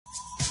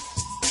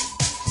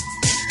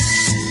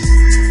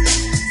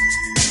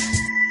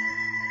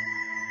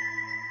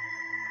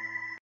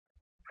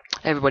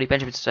Everybody,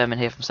 Benjamin Sturman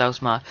here from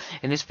SalesSmart.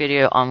 In this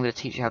video, I'm going to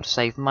teach you how to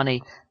save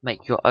money,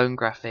 make your own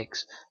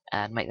graphics,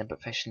 and make them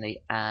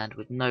professionally and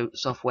with no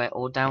software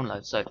or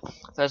download. So,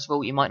 first of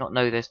all, you might not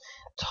know this.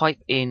 Type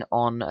in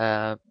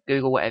on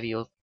Google, whatever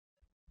your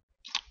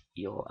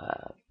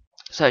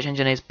search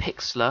engine is,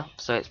 Pixlr.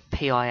 So it's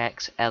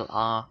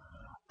Pixlr,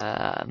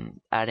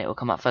 and it will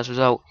come up first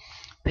result.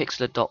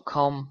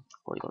 Pixlr.com.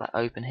 Already got that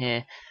open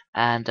here,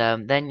 and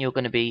then you're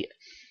going to be.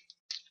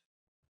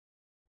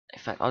 In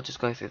fact, I'll just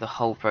go through the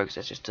whole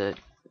process just to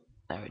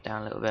narrow it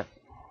down a little bit.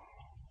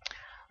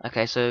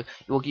 Okay, so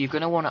you're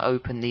going to want to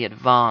open the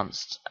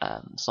advanced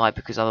side,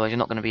 because otherwise you're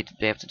not going to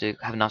be able to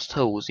have enough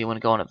tools. You want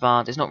to go on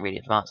advanced. It's not really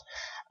advanced.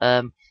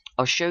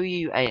 I'll show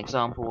you an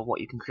example of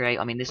what you can create.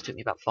 I mean, this took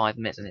me about 5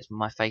 minutes, and it's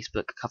my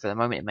Facebook cover at the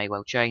moment. It may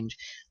well change.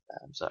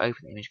 So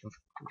open the image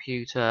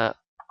computer,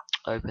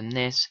 open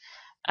this,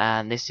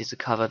 and this is the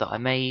cover that I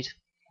made.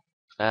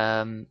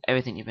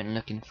 Everything you've been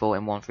looking for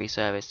in one free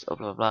service, blah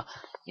blah blah.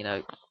 You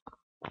know,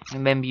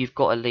 remember you've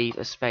got to leave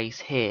a space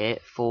here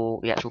for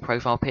the actual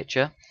profile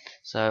picture.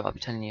 So I'll be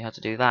telling you how to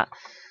do that.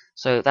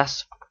 So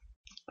that's,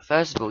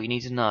 first of all, you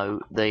need to know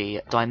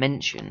the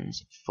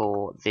dimensions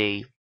for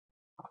the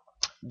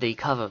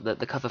cover,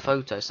 the cover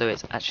photo. So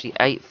it's actually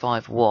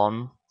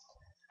 851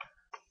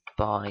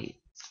 by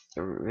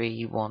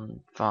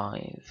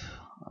 315.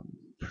 I'm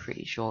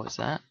pretty sure it's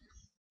that.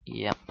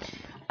 Yeah.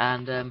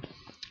 And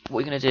what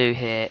you're going to do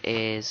here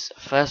is,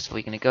 first of all,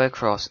 you're going to go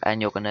across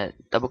and you're going to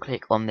double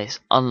click on this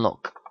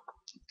unlock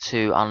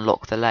to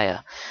unlock the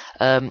layer.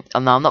 And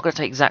now I'm not going to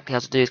tell you exactly how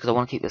to do this because I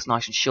want to keep this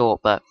nice and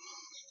short, but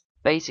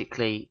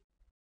basically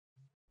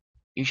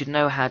you should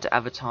know how to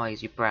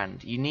advertise your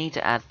brand. You need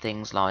to add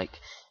things like,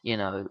 you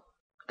know,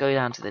 go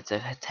down to the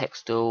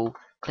text tool,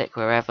 click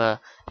wherever,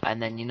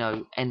 and then, you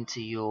know,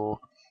 enter your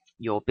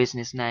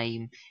business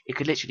name. It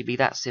could literally be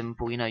that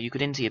simple. You know, you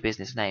could enter your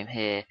business name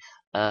here,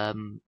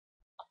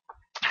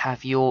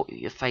 have your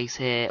face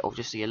here, or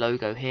just your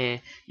logo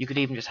here. You could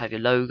even just have your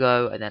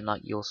logo and then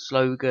like your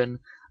slogan.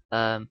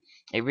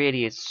 It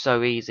really is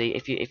so easy.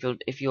 If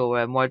you're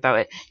worried about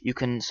it, you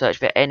can search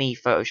for any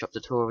Photoshop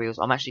tutorials.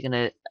 I'm actually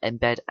going to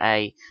embed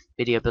a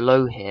video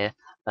below here,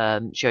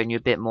 showing you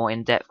a bit more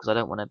in depth, because I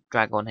don't want to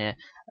drag on here.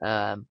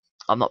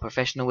 I'm not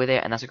professional with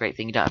it, and that's a great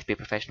thing. You don't have to be a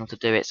professional to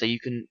do it. So you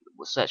can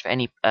search for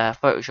any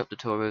Photoshop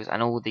tutorials,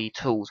 and all the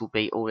tools will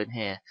be all in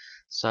here.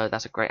 So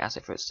that's a great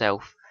asset for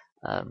itself.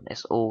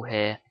 It's all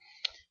here,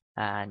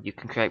 and you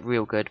can create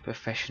real good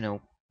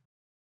professional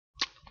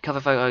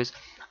cover photos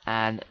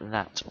and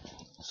that.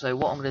 So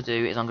what I'm going to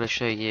do is I'm going to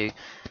show you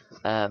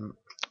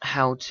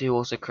how to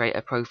also create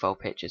a profile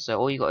picture. So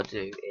all you got to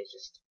do is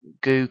just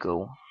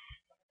Google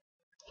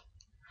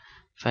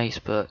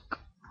Facebook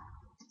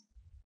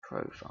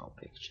profile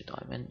picture,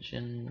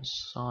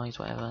 dimensions, size,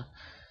 whatever,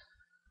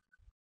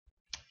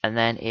 and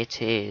then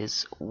it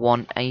is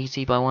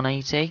 180 by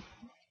 180,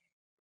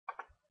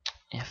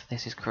 if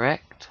this is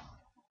correct.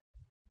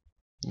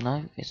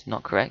 No, it's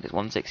not correct. It's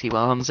 160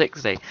 by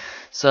 160.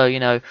 So, you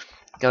know,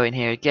 go in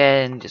here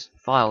again, just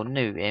file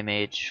new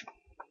image,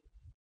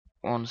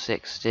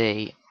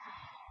 160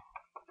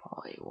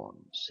 by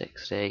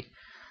 160.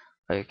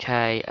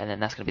 Okay, and then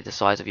that's going to be the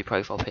size of your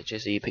profile picture.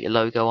 So you put your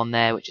logo on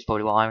there, which is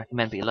probably what I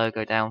recommend. Put your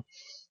logo down,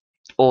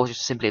 or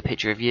just simply a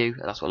picture of you.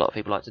 That's what a lot of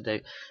people like to do.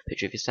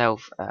 Picture of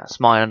yourself,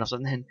 smiling or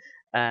something,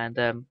 and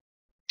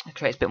it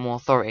creates a bit more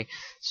authority.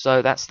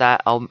 So that's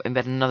that. I'll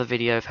embed another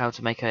video of how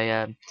to make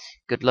a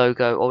good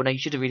logo. Or no, you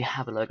should really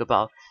have a logo, but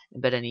I'll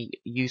embed any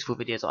useful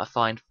videos that I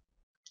find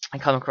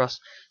and come across.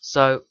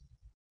 So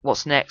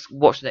what's next?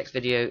 Watch the next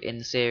video in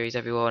the series,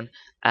 everyone,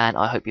 and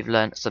I hope you've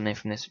learned something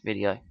from this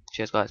video.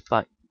 Cheers, guys.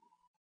 Bye.